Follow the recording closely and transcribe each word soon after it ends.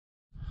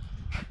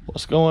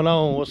What's going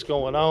on? What's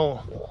going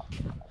on?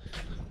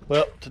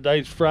 Well,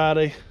 today's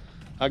Friday.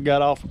 I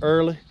got off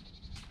early.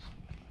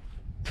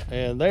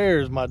 And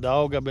there's my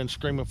dog I've been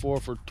screaming for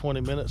 20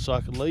 minutes so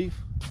I could leave.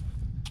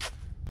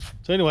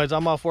 So anyways,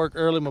 I'm off work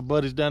early. My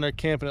buddy's down there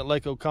camping at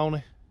Lake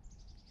Oconne,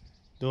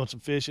 doing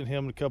some fishing,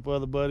 him and a couple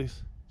other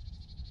buddies.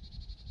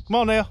 Come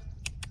on now.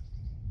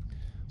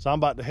 So I'm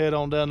about to head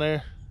on down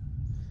there.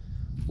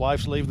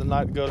 Wife's leaving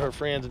tonight to go to her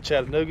friends in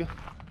Chattanooga.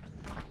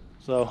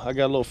 So I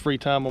got a little free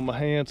time on my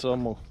hands, so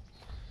I'm gonna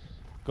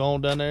go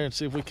on down there and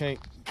see if we can't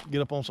get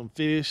up on some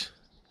fish,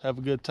 have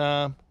a good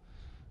time.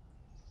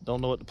 Don't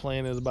know what the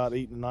plan is about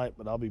eating tonight,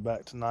 but I'll be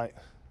back tonight.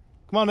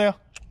 Come on now.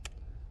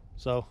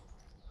 So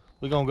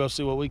we're gonna go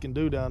see what we can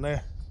do down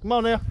there. Come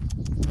on now.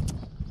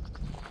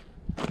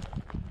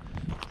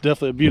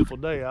 Definitely a beautiful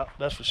day out,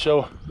 that's for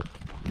sure.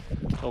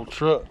 Old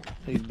truck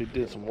needs to be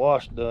did some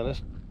wash done.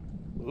 It's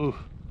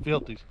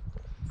filthy.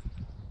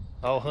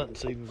 All hunting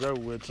season's over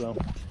with, so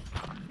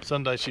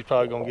Sunday she's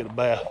probably gonna get a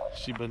bath.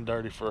 She's been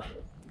dirty for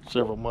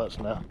several months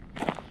now.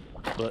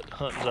 But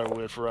hunting's over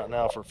with for right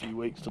now for a few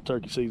weeks till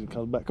turkey season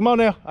comes back. Come on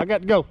now, I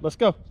got to go. Let's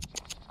go.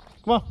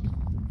 Come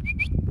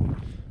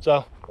on.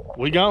 So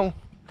we gone.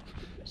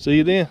 See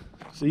you then.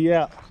 See you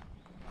out.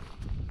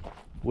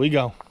 We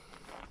gone.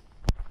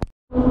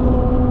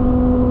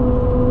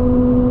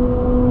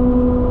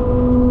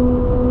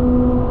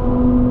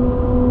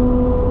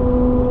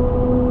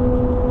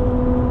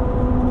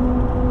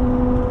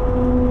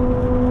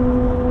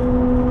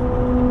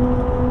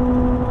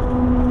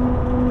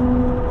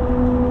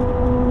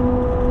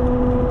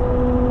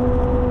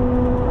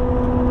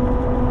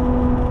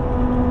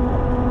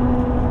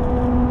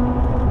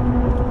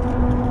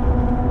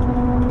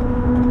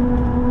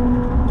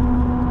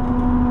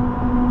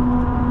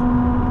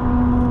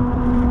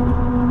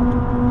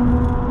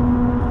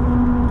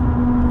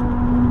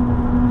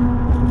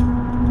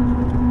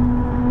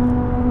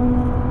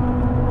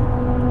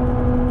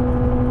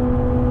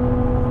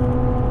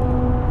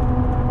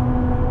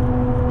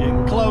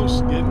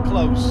 Getting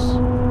close.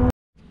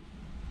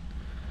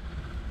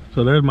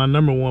 So there's my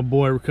number one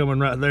boy. We're coming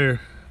right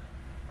there.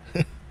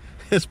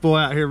 This boy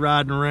out here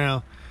riding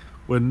around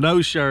with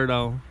no shirt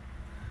on,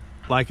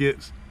 like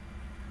it's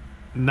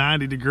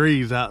 90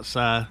 degrees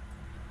outside.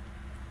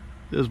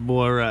 This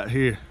boy right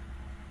here.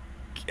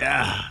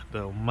 God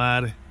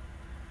almighty.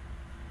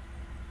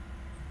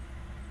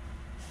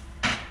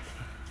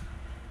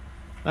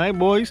 Hey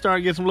boy, you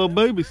starting to get some little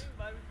boobies.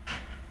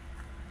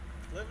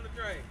 Living the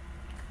dream.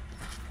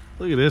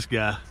 Look at this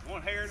guy.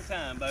 One hair at a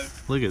time, baby.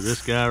 Look at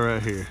this guy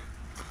right here.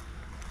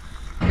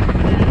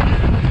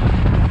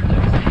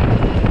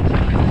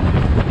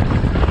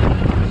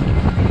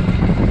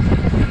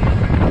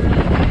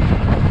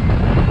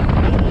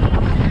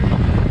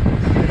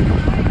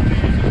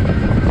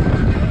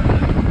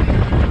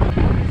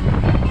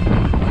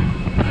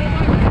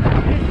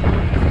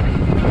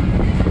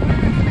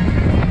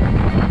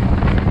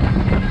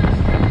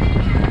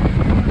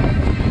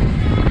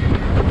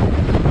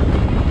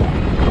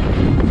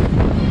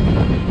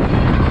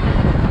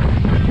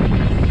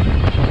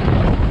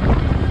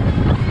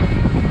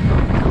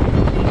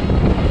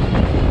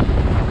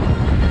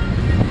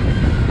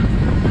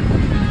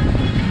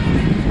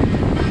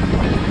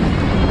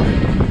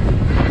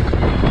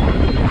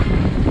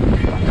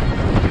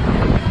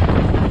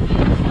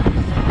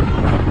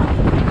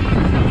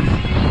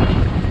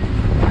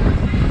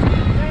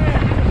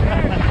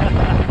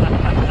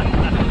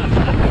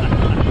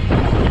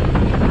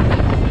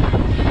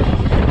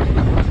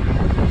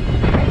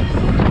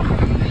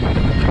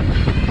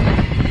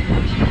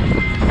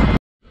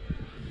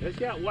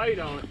 Got weight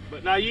on it,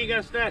 but now you ain't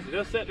gotta snatch it.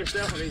 They'll set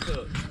themselves on these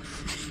hooks.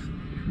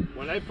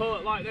 When they pull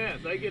it like that,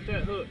 if they get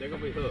that hook, they're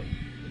gonna be hooked.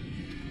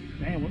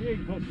 Damn, we need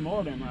to put some more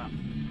of them out.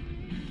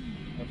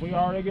 If we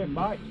already get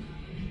bites.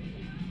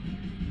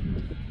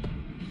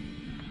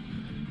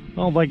 I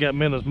don't think that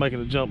minnows making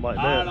a jump like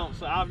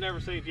that. I've never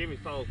seen Jimmy's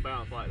poles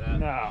bounce like that.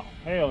 No,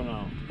 hell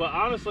no. But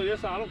honestly, I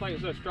don't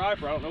think it's a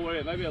striper. I don't know what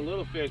it is. Maybe a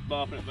little fish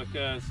bumping it,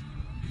 because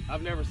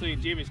I've never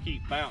seen Jimmy's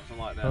keep bouncing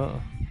like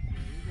that.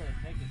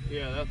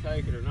 Yeah, they'll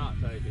take it or not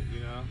take it, you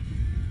know.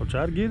 We'll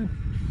try to get him.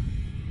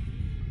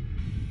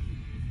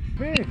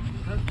 Fish.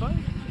 That's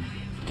funny.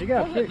 You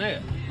got a fish.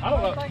 Net? I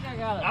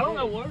don't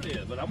know what it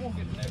is, but I'm gonna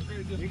get the net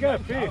ready. Just you got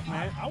a fish,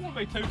 man. I want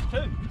to be 2 for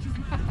 2.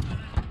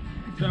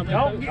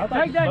 Don't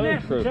take that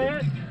net,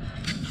 Chad.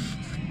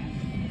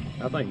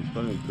 I think he's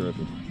spoon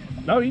crooked.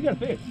 No, you got a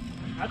fish.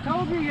 I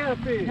told you you got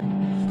a fish.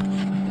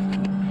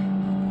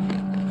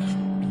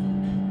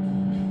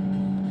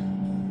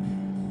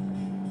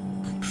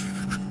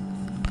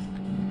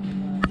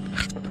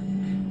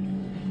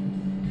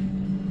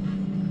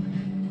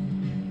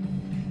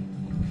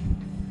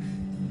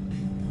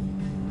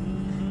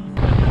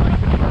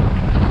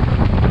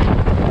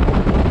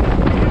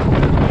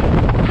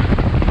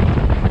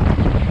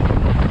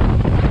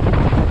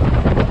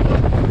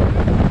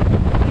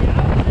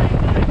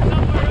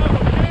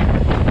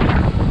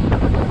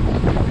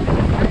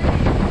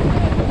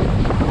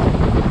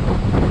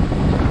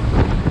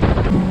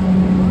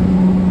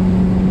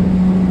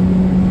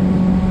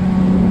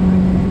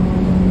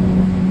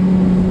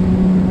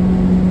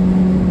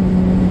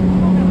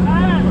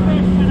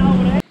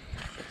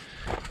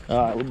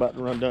 about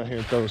to run down here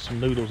and throw some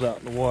noodles out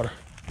in the water.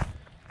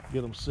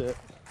 Get them set.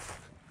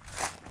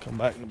 Come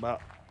back in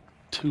about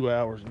 2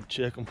 hours and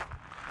check them.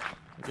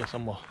 I guess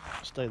I'm gonna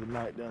stay the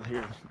night down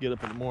here and get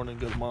up in the morning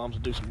and go to Mom's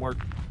and do some work.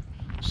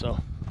 So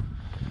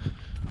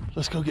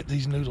let's go get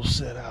these noodles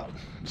set out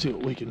and see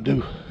what we can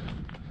do.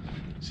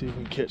 See if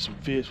we can catch some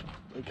fish.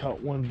 We caught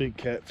one big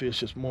catfish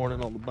this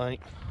morning on the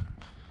bank,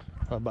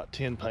 probably about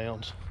 10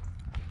 pounds.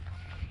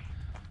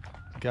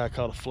 The guy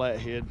caught a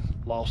flathead,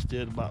 lost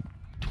it about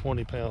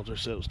 20 pounds or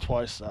so. It was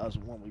twice the size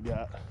of the one we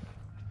got.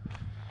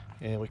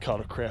 And we caught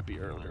a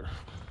crappie earlier.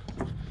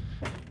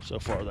 So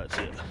far that's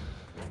it.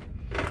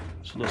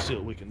 So let's see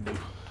what we can do.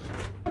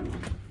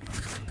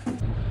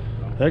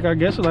 Heck, I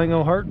guess it ain't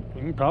gonna hurt.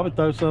 You can probably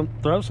throw some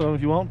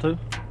if you want to.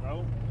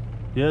 No.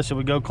 Yeah, should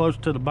we go closer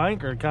to the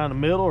bank or kind of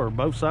middle or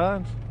both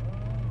sides?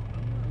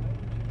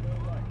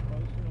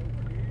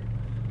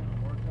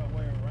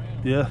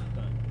 Yeah.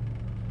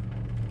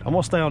 I'm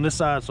gonna stay on this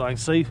side so I can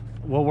see.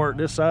 We'll work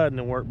this side and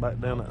then work back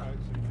down that.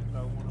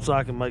 So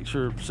I can make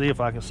sure, see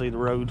if I can see the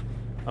road.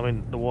 I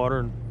mean the water,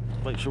 and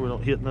make sure we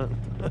don't hit nothing.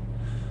 So if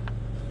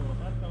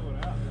I throw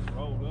it out and it's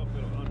rolled up,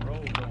 it'll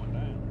unroll going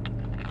down.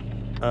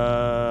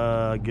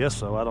 I guess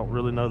so. I don't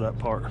really know that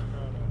part.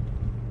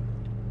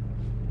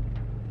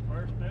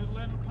 First noodle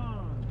in the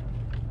pond.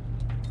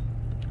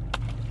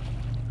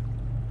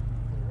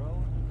 We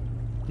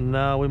rolling?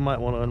 No, we might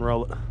want to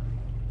unroll it.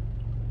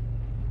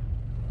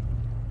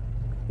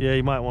 Yeah,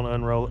 you might want to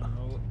unroll it.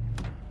 Unroll it.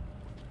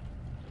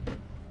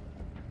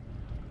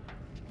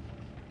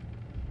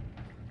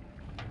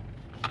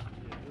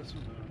 Yeah, this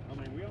one, I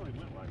mean, we only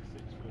went like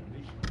 6 foot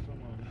deep.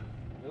 Some of them,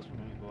 this one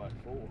ain't but like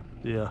 4.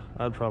 Yeah,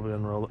 I'd probably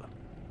unroll it.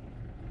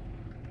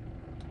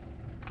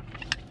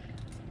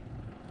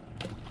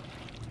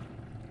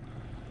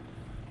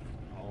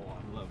 Oh,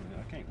 I'm loving it.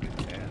 I can't get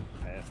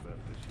past that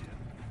this year.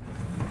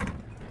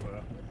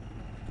 Well,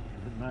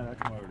 the night I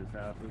come over to this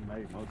house, we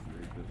made most of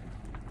these business.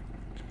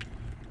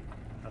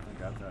 I think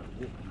I tried to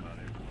whoop them out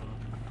every time.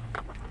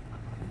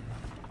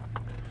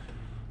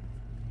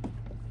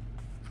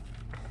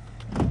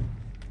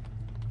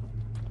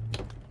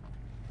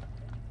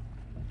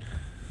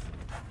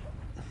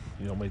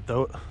 You want me to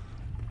throw it?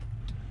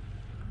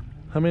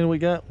 How many we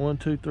got? 1,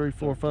 2, 3,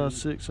 4, 5,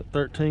 6,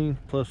 13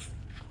 plus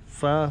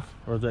 5?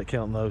 Or is that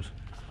counting those?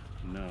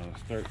 No,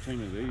 it's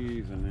 13 of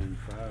these and then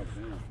 5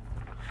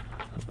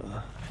 of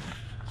them.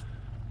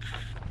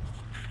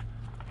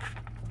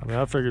 I mean,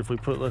 I figured if we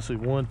put, let's see,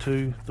 1,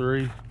 2,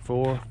 3,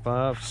 4,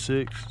 5,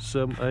 6,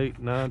 7, 8,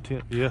 9,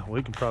 10. Yeah,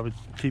 we can probably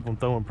keep them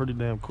throwing pretty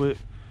damn quick.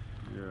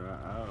 Yeah,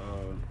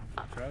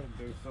 I try to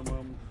do some of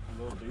them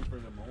a little deeper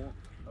than more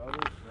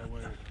others. That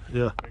way,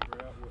 Yeah.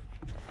 figure out what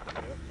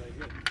depth they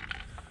hit.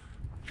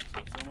 So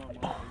some of them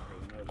are deeper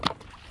than others.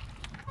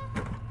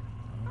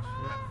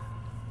 Oh, shit.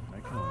 They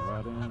come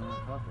right in on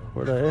top of it.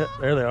 Where they at?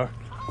 There they are.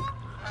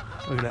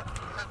 Look at that.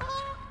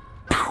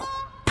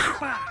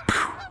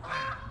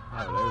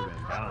 Oh, they've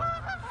been gone.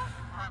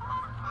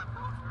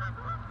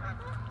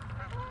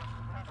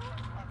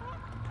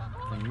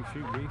 Can you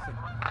shoot geese? Or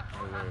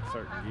are there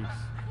certain geese?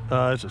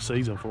 It's a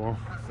season for them.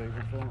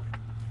 Season for them?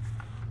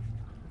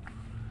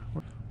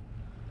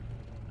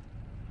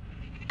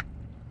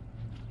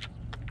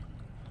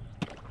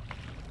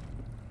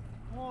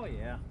 Oh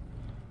yeah.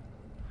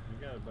 We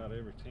got about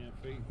every 10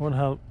 feet.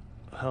 Wonder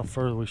how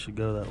further we should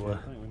go that way. I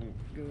think we need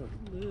to go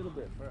a little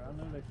bit further. I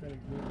know they said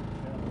it's good.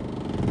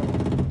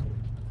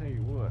 I'll tell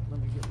you what, let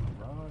me get my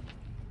rod.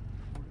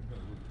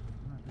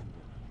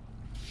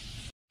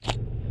 We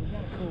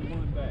gotta pull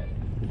one back.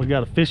 We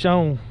got a fish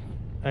on.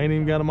 Ain't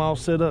even got them all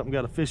set up. We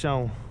got a fish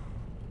on.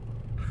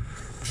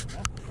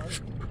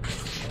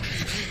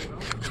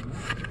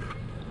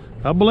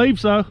 I believe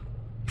so.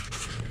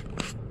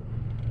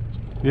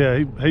 Yeah,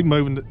 he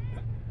moving the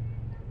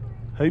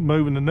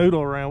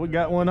noodle around. We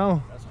got one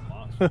on. That's a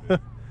monster.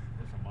 That's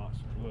a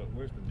monster. Look,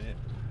 where's the net?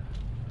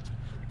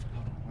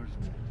 Hold on, where's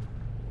the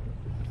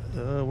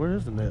net? Where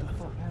is the net? What the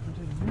fuck happened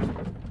to the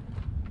net?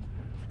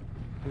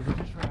 Is it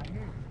just right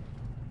here?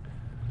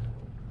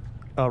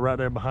 Oh, right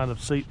there behind the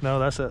seat. No,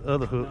 that's that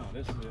other hook. No,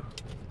 this is it.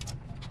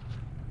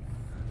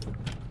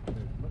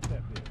 Look at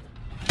that bit.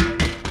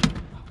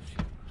 Oh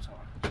shit,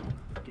 sorry.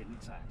 Getting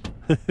inside.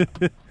 Getting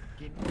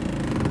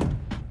inside.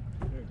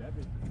 Dude, that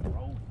bit's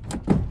rolling. To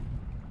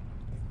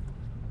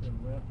the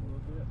left a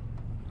little bit.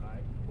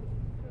 Alright.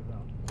 Cut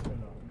off.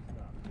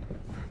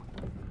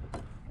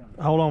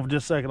 Stop. Hold on for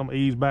just a second. I'm gonna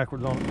ease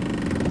backwards on it. I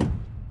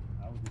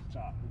was just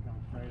stopped. We're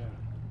coming straight at it.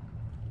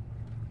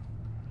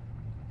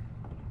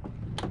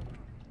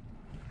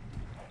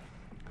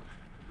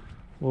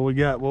 What we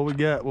got? What we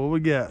got? What we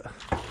got?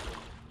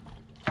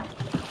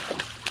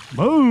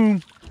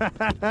 Boom!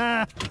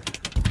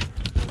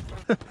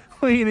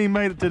 We ain't even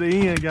made it to the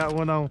end. Got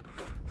one on.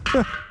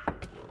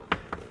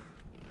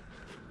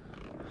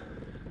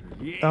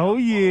 Yeah, Oh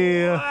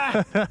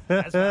yeah! That's what I'm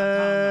talking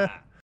about.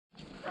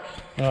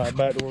 All right,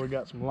 back to where we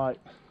got some light.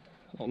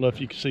 I don't know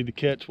if you can see the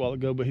catch a while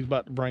ago, but he's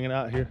about to bring it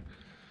out here.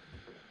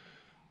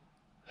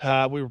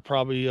 We were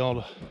probably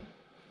on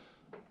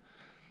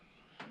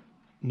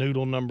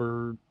noodle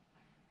number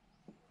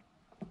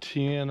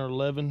 10 or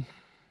 11,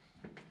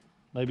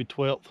 maybe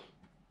 12th.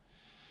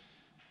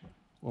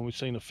 When we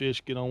seen a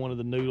fish get on one of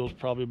the noodles,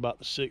 probably about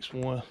the 6th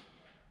one.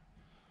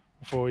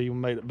 Before we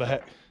even made it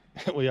back,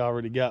 we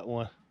already got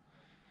one.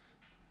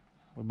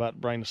 We're about to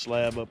bring the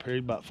slab up here,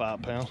 about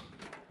 5 pounds.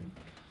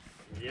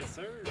 Yes,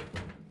 sir.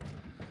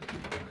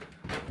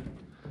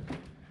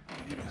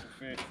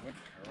 Fish with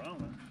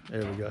aroma.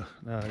 There we go.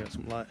 Now I got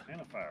some light.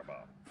 And a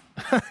fireball.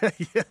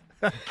 Yeah.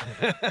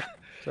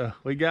 So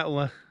we got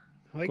one.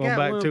 We Going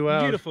back 2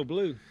 hours. Beautiful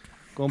blue.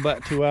 Going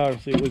back 2 hours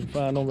and see what we can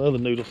find on the other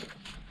noodles.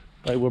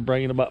 Maybe we're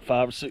bringing about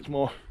 5 or 6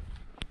 more.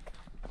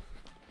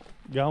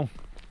 Gone.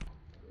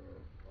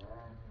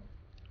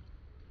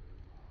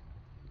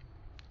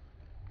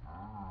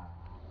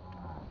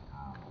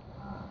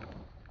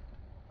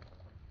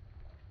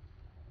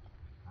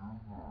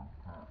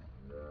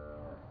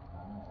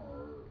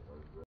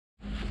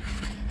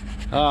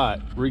 All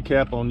right,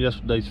 recap on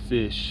yesterday's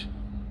fish.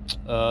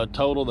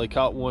 Total, they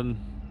caught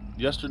one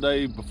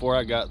yesterday before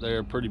I got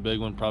there, pretty big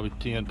one, probably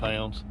 10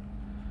 pounds.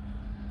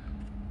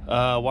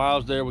 While I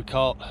was there, we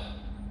caught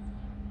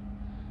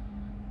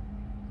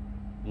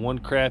one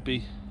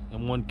crappie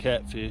and one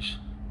catfish.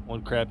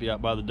 One crappie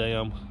out by the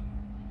dam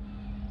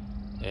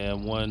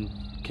and one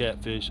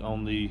catfish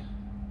on the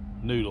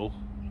noodle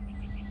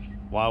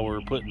while we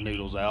were putting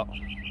noodles out.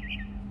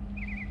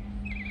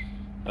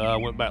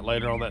 Went back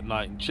later on that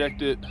night and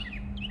checked it.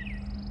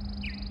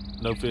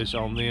 No fish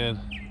on then.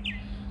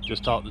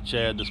 Just talked to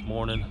Chad this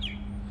morning,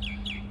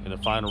 and the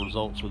final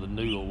results for the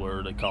noodle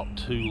were they caught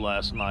 2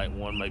 last night,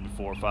 one maybe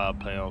 4 or 5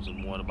 pounds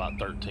and one about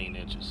 13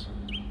 inches.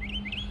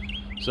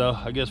 So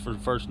I guess for the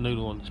first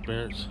noodling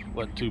experience,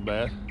 wasn't too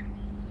bad.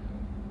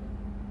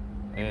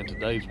 And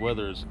today's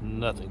weather is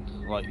nothing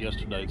like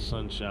yesterday's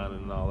sun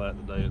shining and all that.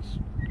 Today it's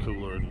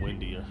cooler and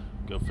windier.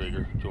 Go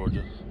figure,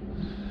 Georgia.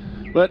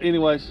 But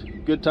anyways,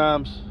 good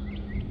times.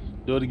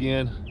 Do it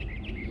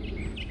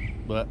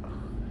again. But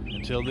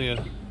until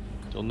then,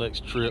 till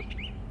next trip,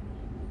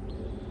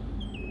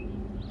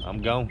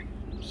 I'm gone.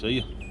 See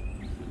ya.